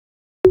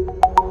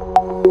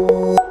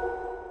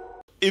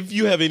if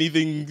you have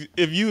anything,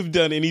 if you have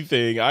done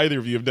anything, either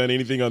of you have done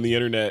anything on the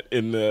internet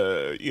in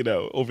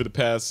the, over the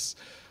past,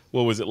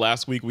 what was it,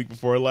 last week, week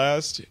before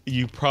last,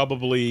 you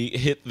probably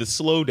hit the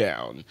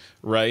slowdown,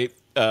 right?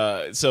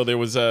 So there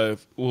was what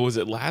was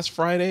it, last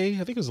Friday?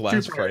 I think it was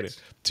last Friday.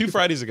 2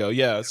 Fridays ago,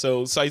 yeah.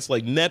 So sites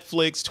like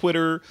Netflix,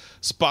 Twitter,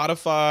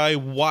 Spotify,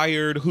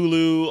 Wired,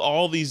 Hulu,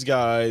 all these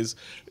guys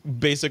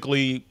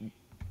basically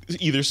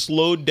either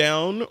slowed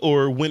down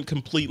or went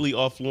completely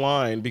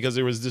offline because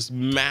there was this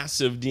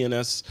massive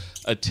DNS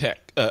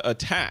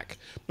attack.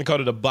 They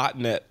called it a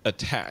botnet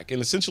attack.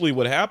 And essentially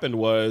what happened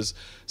was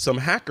some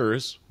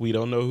hackers, we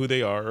don't know who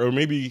they are, or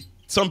maybe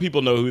some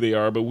people know who they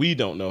are, but we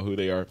don't know who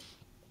they are,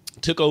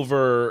 took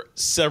over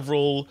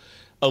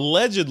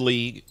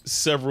allegedly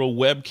several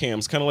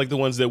webcams, kind of like the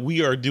ones that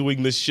we are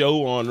doing this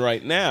show on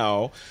right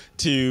now,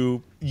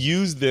 to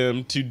use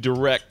them to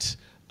direct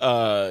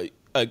a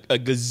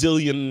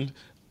gazillion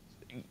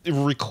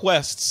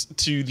requests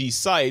to these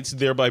sites,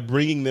 thereby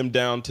bringing them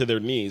down to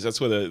their knees.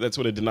 That's what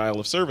a denial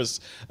of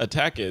service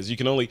attack is. You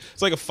can only,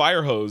 it's like a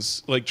fire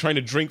hose, like trying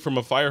to drink from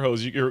a fire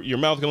hose. Your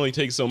mouth can only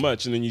take so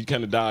much, and then you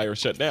kind of die or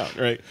shut down,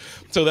 right?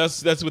 So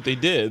that's what they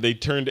did. They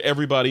turned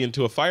everybody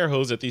into a fire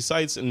hose at these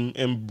sites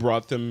and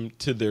brought them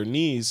to their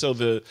knees. So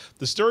the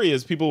story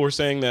is, people were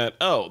saying that,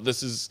 oh,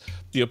 this is,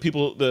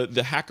 people,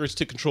 the hackers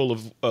took control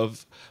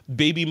of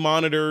baby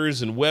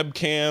monitors and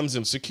webcams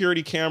and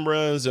security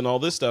cameras and all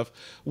this stuff,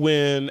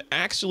 when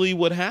actually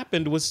what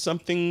happened was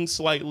something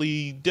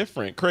slightly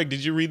different. Craig,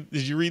 did you read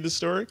the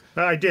story?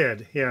 I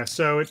did, yeah.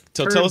 So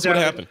tell us what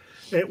happened.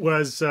 It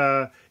was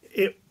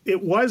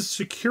it was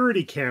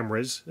security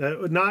cameras,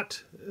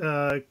 not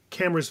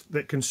cameras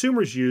that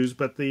consumers use,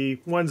 but the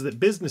ones that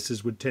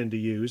businesses would tend to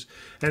use.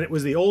 And it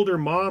was the older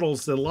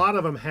models that a lot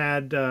of them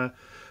had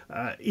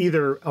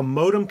either a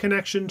modem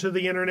connection to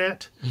the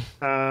internet,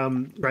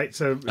 right?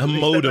 So a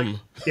modem,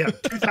 like, yeah,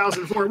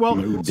 2004.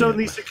 Well, so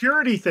these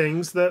security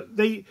things,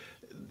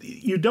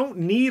 you don't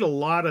need a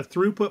lot of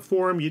throughput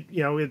for them.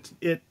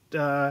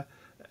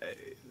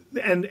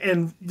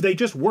 And they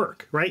just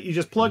work, right? You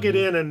just plug it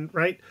in, and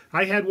right.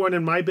 I had one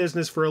in my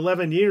business for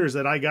 11 years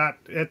that I got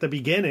at the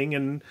beginning,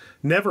 and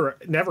never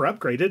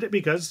upgraded it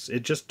because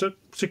it just took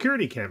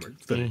security camera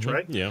footage,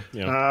 right? Yeah,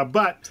 yeah.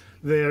 But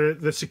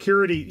the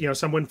security,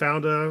 someone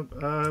found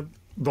a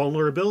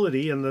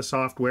vulnerability in the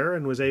software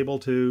and was able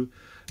to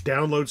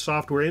download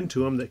software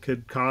into them that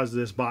could cause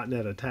this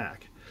botnet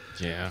attack.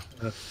 Yeah.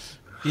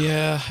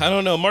 Yeah, I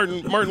don't know,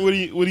 Martin. What do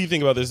you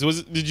think about this?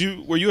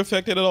 Were you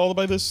affected at all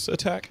by this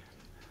attack?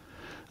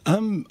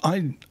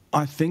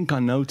 I think I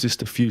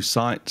noticed a few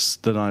sites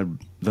that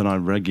I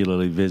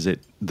regularly visit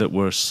that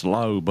were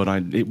slow, but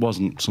it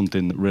wasn't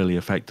something that really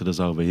affected us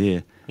over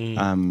here.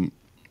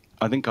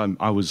 I think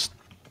I was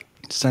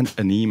sent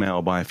an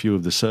email by a few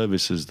of the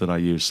services that I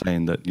use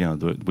saying that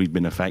that we've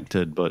been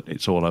affected, but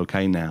it's all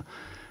okay now.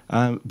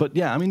 But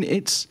yeah, I mean,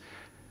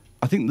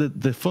 I think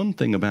the fun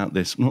thing about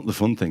this, not the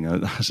fun thing,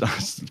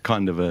 it's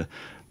kind of a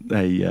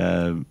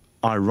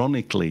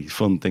ironically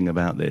fun thing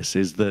about this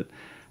is that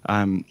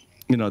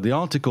the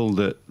article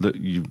that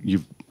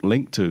you've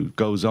linked to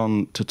goes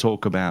on to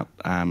talk about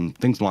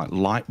things like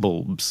light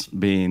bulbs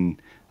being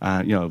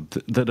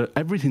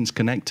everything's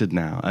connected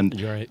now, and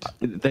you're right.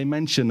 They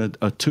mention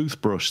a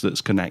toothbrush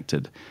that's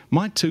connected.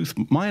 My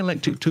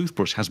electric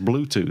toothbrush has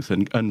Bluetooth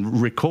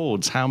and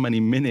records how many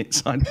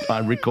minutes I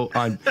record.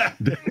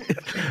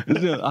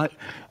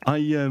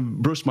 I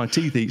brush my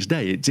teeth each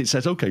day. It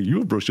says, okay,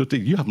 you brush your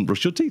teeth. You haven't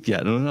brushed your teeth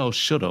yet. And oh,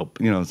 shut up.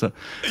 So,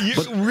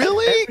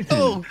 really?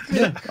 Oh,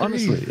 yeah.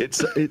 Honestly,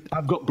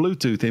 I've got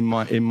Bluetooth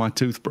in my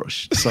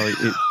toothbrush, so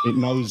it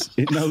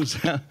knows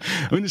how.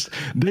 I mean, it's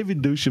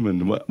David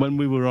Duchemin. When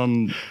we were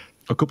on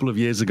a couple of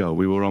years ago,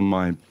 we were on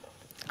my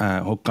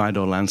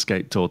Hokkaido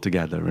landscape tour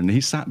together, and he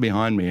sat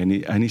behind me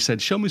and he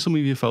said, "Show me some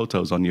of your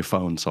photos on your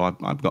phone." So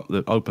I've got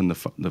opened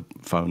the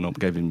phone up,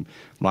 gave him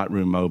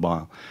Lightroom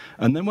Mobile,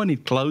 and then when he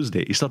closed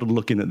it, he started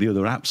looking at the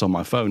other apps on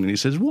my phone, and he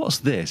says, "What's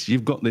this?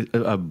 You've got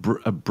a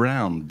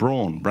brawn,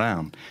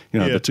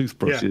 the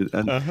toothbrush."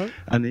 Yeah.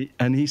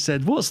 And he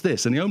said, "What's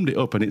this?" And he opened it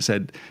up, and it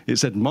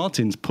said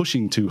Martin's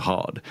pushing too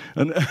hard,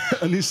 and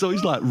so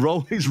he's like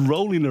he's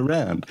rolling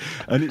around,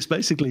 and it's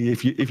basically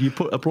if you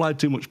apply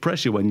too much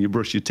pressure when you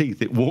brush your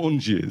teeth, it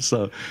warns you.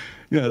 So,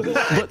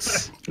 but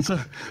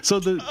so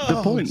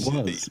the point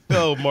was.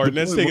 Oh, Martin,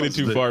 that's taking it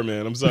too far,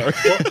 man. I'm sorry.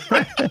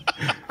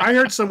 I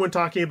heard someone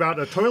talking about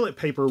a toilet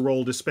paper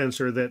roll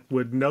dispenser that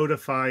would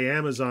notify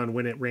Amazon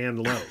when it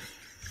ran low.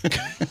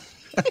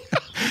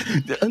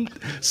 And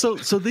so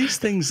these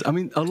things, I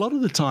mean, a lot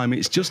of the time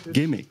it's just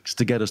gimmicks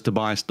to get us to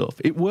buy stuff.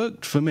 It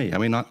worked for me. I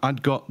mean,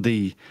 I'd got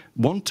the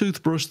one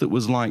toothbrush that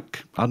was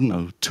like, I don't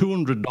know,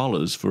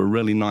 $200 for a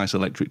really nice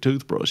electric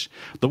toothbrush.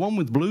 The one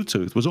with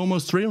Bluetooth was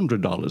almost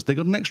 $300. They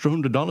got an extra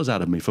 $100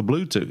 out of me for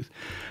Bluetooth.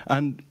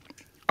 And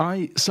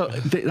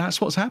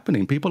that's what's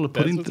happening. People are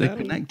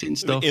connecting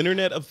stuff. The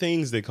Internet of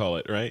Things, they call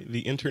it, right? The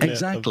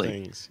Internet of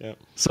Things. Yeah.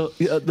 So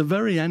at the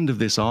very end of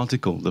this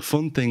article, the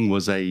fun thing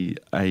was a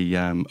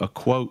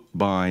quote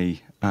by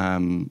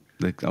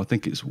I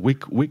think it's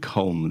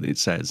Wickholm. It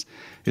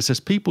says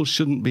people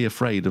shouldn't be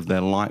afraid of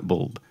their light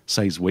bulb,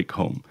 says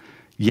Wickholm,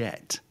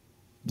 yet.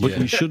 But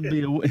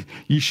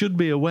you should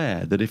be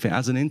aware that if it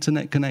has an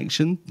internet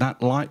connection,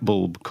 that light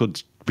bulb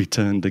could be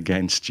turned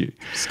against you.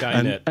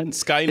 Skynet. And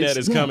Skynet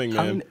is coming, man.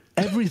 I mean,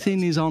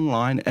 everything is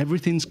online.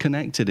 Everything's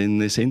connected in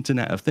this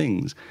Internet of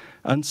Things.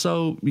 And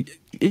so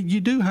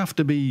you do have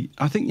to be,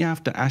 I think you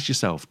have to ask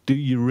yourself, do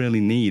you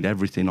really need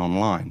everything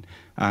online?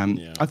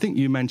 I think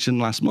you mentioned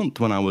last month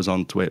when I was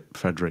on TWiP,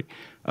 Frederick,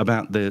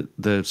 about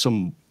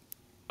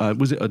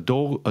was it a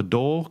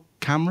door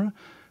camera?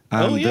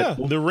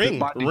 The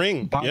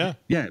Ring.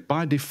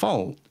 By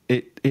default,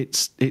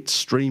 it's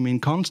streaming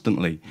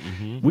constantly.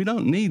 We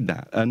don't need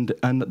that, and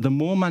the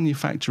more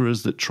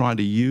manufacturers that try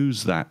to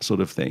use that sort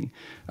of thing,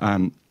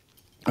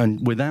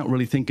 and without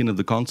really thinking of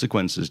the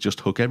consequences,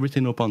 just hook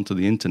everything up onto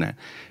the internet.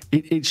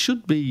 We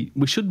should be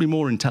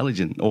more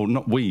intelligent, or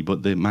not we,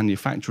 but the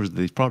manufacturers of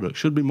these products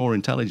should be more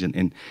intelligent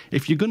in,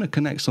 if you're going to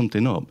connect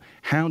something up,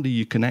 how do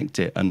you connect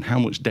it, and how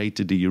much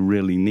data do you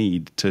really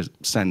need to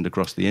send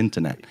across the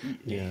internet?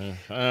 Yeah,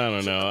 I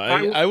don't know.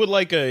 I would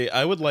like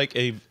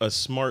a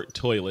smart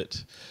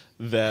toilet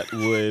that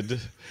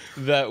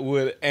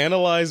would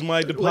analyze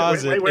my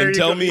deposit and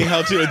tell me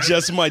how to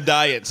adjust my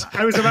diet.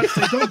 I was about to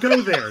say, don't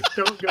go there.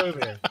 Don't go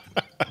there.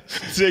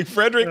 Say,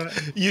 Frederick,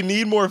 you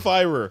need more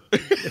fiber.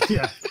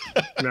 Yeah,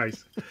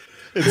 nice.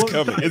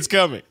 It's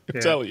coming.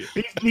 I'm telling you.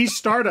 These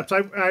startups,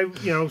 I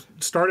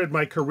started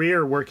my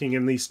career working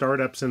in these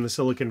startups in the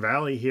Silicon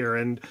Valley here,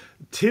 and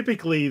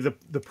typically the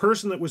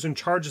person that was in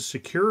charge of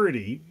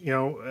security,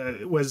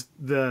 was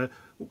the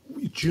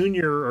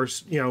junior or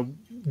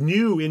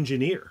new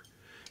engineer.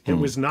 It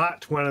was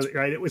not one of the,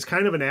 right. It was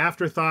kind of an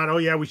afterthought. Oh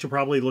yeah, we should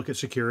probably look at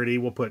security.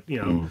 We'll put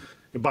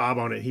Bob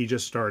on it. He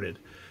just started,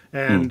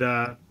 and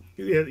a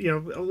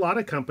lot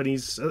of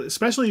companies,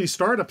 especially these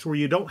startups where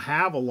you don't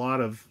have a lot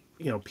of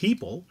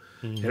people,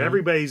 and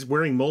everybody's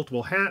wearing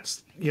multiple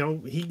hats.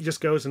 He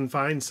just goes and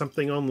finds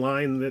something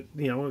online that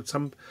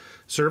some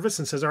service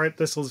and says, all right,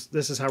 this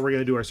is how we're going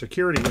to do our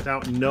security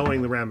without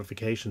knowing the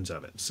ramifications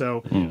of it.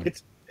 So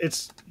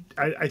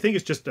I think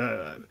it's just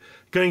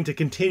going to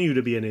continue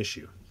to be an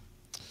issue.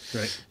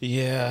 Right.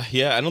 Yeah.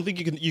 I don't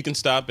think you can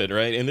stop it,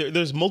 right? And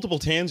there's multiple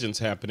tangents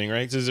happening,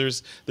 right?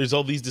 Because there's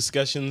all these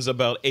discussions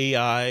about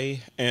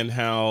AI and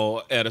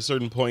how at a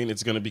certain point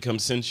it's going to become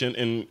sentient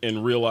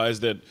and realize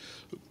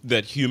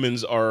that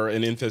humans are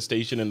an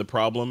infestation and the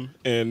problem,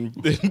 and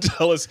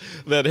tell us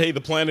that, hey,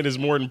 the planet is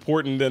more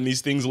important than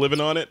these things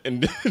living on it,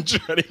 and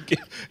try to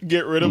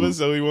get rid of us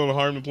so we won't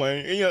harm the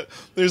planet. And,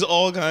 there's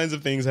all kinds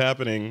of things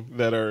happening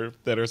that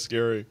are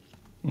scary.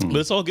 But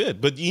it's all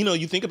good. But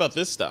you think about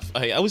this stuff.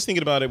 I was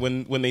thinking about it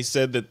when they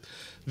said that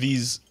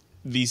these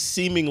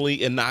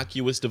seemingly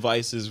innocuous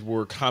devices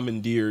were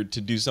commandeered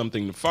to do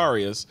something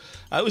nefarious.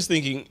 I was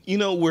thinking,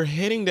 we're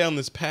heading down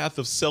this path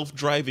of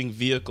self-driving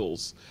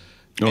vehicles,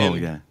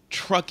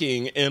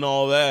 trucking and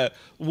all that.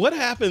 What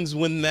happens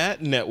when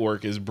that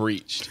network is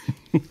breached,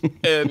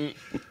 and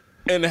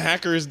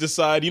hackers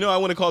decide, I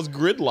want to cause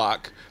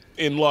gridlock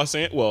in Los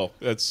Angeles? Well,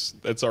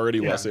 that's already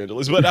Los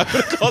Angeles, but I'm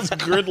going to cause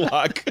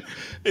gridlock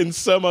in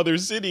some other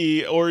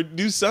city or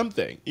do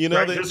something.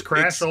 Just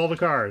crash all the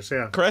cars.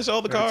 Yeah, crash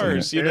all the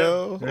cars.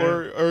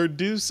 Or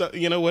do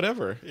something.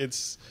 Whatever.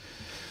 It's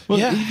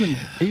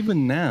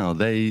even now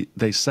they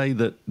say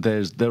that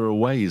there are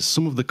ways.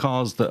 Some of the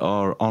cars that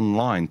are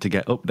online to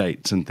get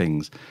updates and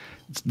things,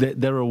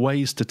 there are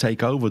ways to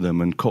take over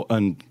them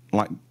and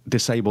like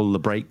disable the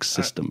brakes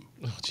system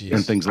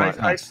and things like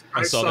that.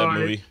 I saw that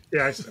movie.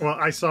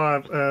 I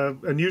saw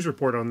a news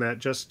report on that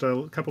just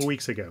a couple of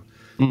weeks ago,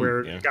 where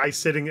a guy's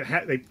sitting,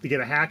 they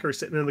get a hacker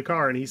sitting in the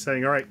car, and he's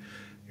saying, all right,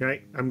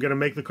 I'm going to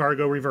make the car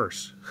go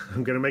reverse.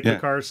 I'm going to make the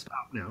car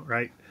stop now,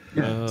 right?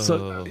 Yeah.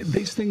 So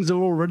these things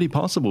are already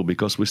possible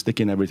because we're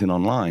sticking everything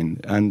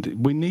online, and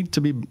we need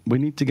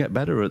to get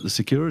better at the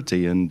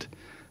security. And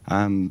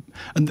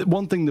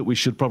one thing that we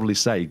should probably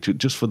say,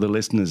 just for the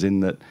listeners, in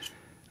that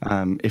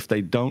if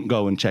they don't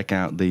go and check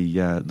out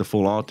the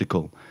full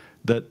article,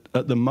 that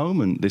at the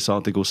moment this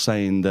article's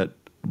saying that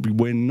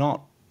we're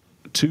not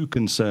too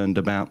concerned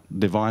about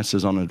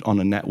devices on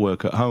a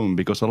network at home,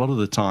 because a lot of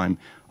the time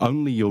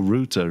only your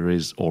router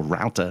has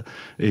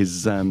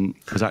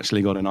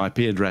actually got an IP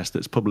address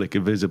that's publicly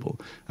visible.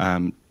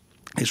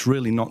 It's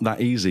really not that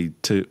easy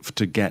to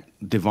get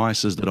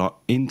devices that are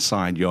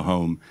inside your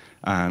home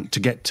to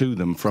get to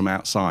them from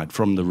outside,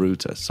 from the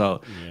router.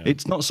 So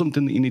it's not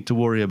something that you need to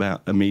worry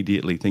about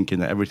immediately, thinking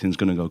that everything's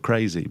going to go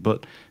crazy.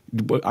 But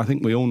I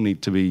think we all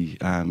need to be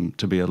a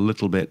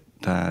little bit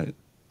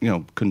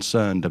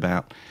concerned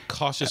about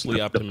cautiously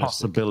optimistic.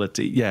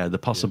 The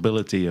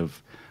possibility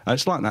of.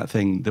 It's like that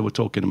thing they were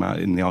talking about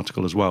in the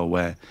article as well,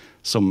 where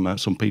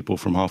some people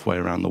from halfway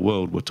around the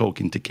world were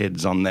talking to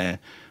kids on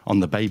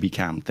the baby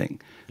cam thing.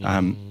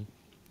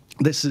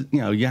 This is,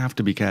 you have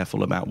to be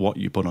careful about what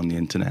you put on the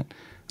internet.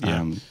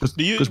 Do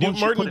you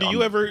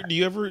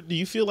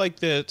feel like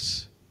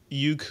that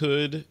you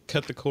could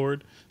cut the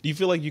cord? Do you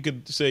feel like you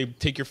could say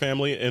take your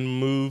family and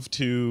move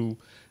to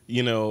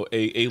you know,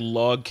 a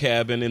log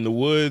cabin in the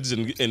woods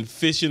and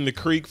fish in the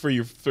creek for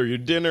your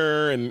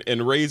dinner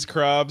and raise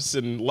crops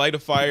and light a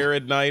fire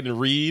at night and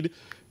read.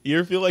 You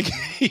ever feel like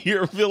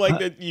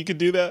that you could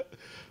do that?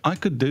 I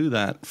could do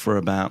that for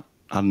about,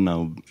 I don't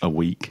know, a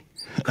week.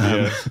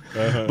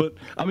 But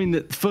I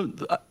mean,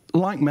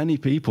 like many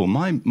people,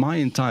 my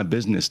entire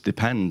business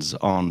depends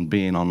on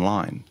being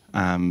online.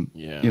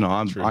 You know,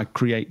 I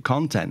create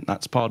content.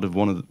 That's part of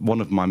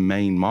one of my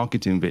main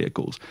marketing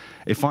vehicles.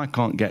 If I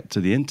can't get to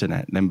the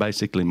internet, then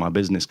basically my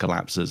business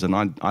collapses, and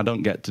I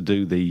don't get to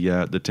do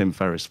the Tim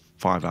Ferriss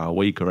 5-hour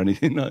week or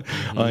anything.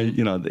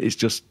 You know, it's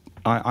just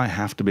I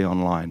have to be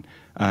online.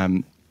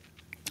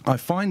 I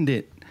find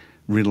it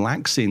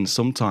relaxing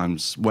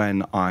sometimes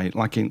when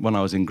when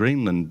I was in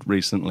Greenland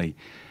recently.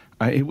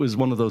 It was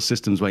one of those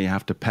systems where you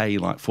have to pay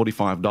like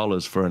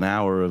 $45 for an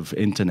hour of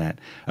internet,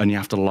 and you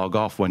have to log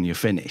off when you're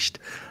finished.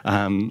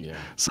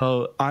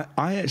 So I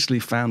actually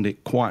found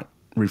it quite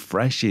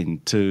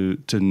refreshing to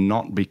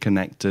not be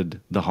connected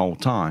the whole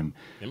time.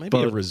 It might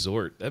be a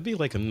resort. That'd be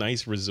like a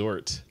nice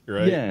resort,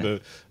 right? Yeah.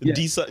 The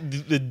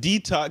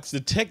detox,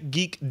 the tech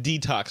geek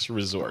detox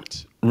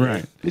resort.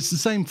 Right. It's the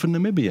same for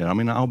Namibia. I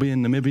mean, I'll be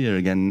in Namibia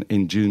again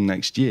in June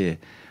next year.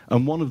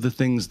 And one of the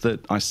things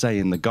that I say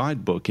in the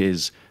guidebook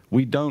is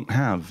we don't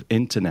have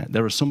internet.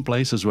 There are some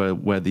places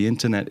where the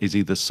internet is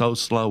either so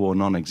slow or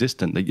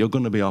non-existent that you're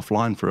going to be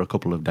offline for a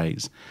couple of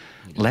days.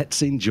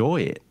 Let's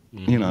enjoy it.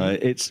 You know,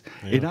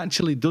 it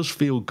actually does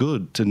feel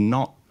good to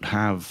not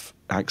have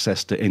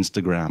access to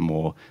Instagram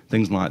or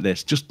things like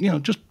this. Just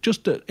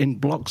in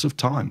blocks of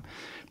time.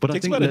 But it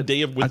takes about a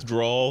day of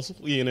withdrawals,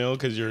 you know,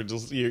 because you're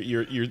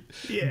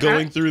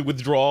going through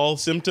withdrawal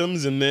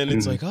symptoms, and then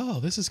it's like,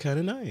 oh, this is kind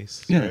of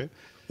nice. Yeah. Right?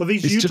 Well,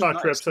 these Utah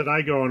trips that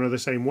I go on are the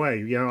same way.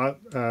 You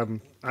know,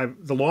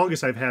 the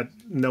longest I've had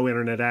no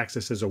internet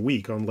access is a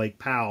week on Lake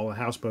Powell, a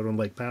houseboat on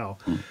Lake Powell,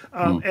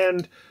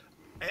 and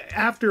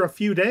after a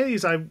few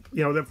days,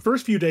 the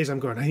first few days I'm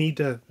going, I need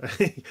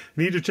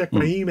to check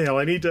my email.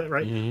 I need to,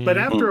 right. But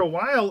after a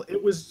while,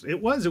 it was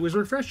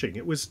refreshing.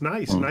 It was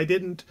nice.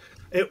 And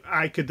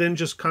I could then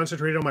just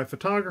concentrate on my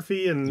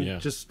photography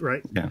and just,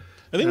 right. Yeah.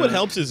 I think what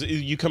helps is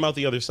you come out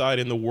the other side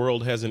and the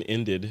world hasn't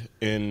ended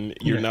and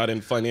you're not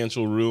in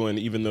financial ruin,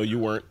 even though you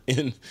weren't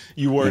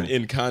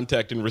in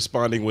contact and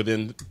responding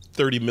within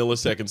 30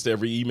 milliseconds to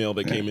every email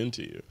that came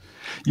into you.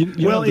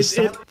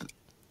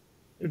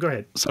 Go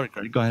ahead. Sorry,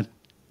 Craig, go ahead.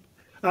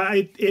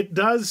 It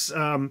does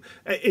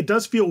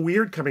feel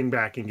weird coming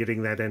back and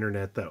getting that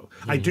internet, though.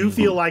 I do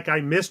feel like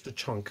I missed a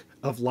chunk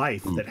of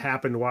life that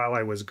happened while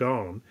I was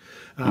gone.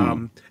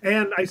 And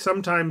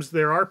sometimes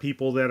there are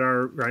people that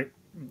are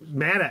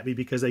mad at me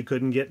because they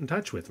couldn't get in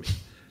touch with me.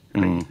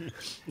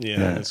 Yeah,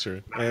 that's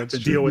true. I have to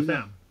deal with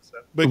them. So.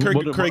 But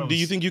Craig, do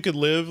you think you could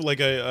live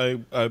like I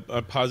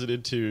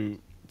posited to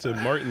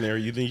Martin there?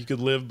 You think you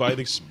could live by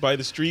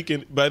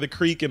the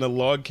creek in a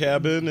log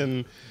cabin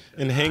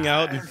and hang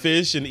out and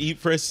fish and eat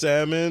fresh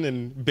salmon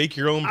and bake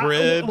your own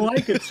bread? I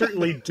could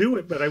certainly do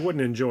it, but I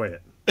wouldn't enjoy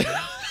it.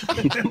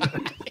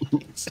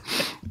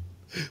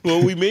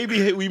 Well, we may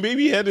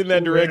be heading in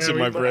that direction,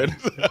 my friend.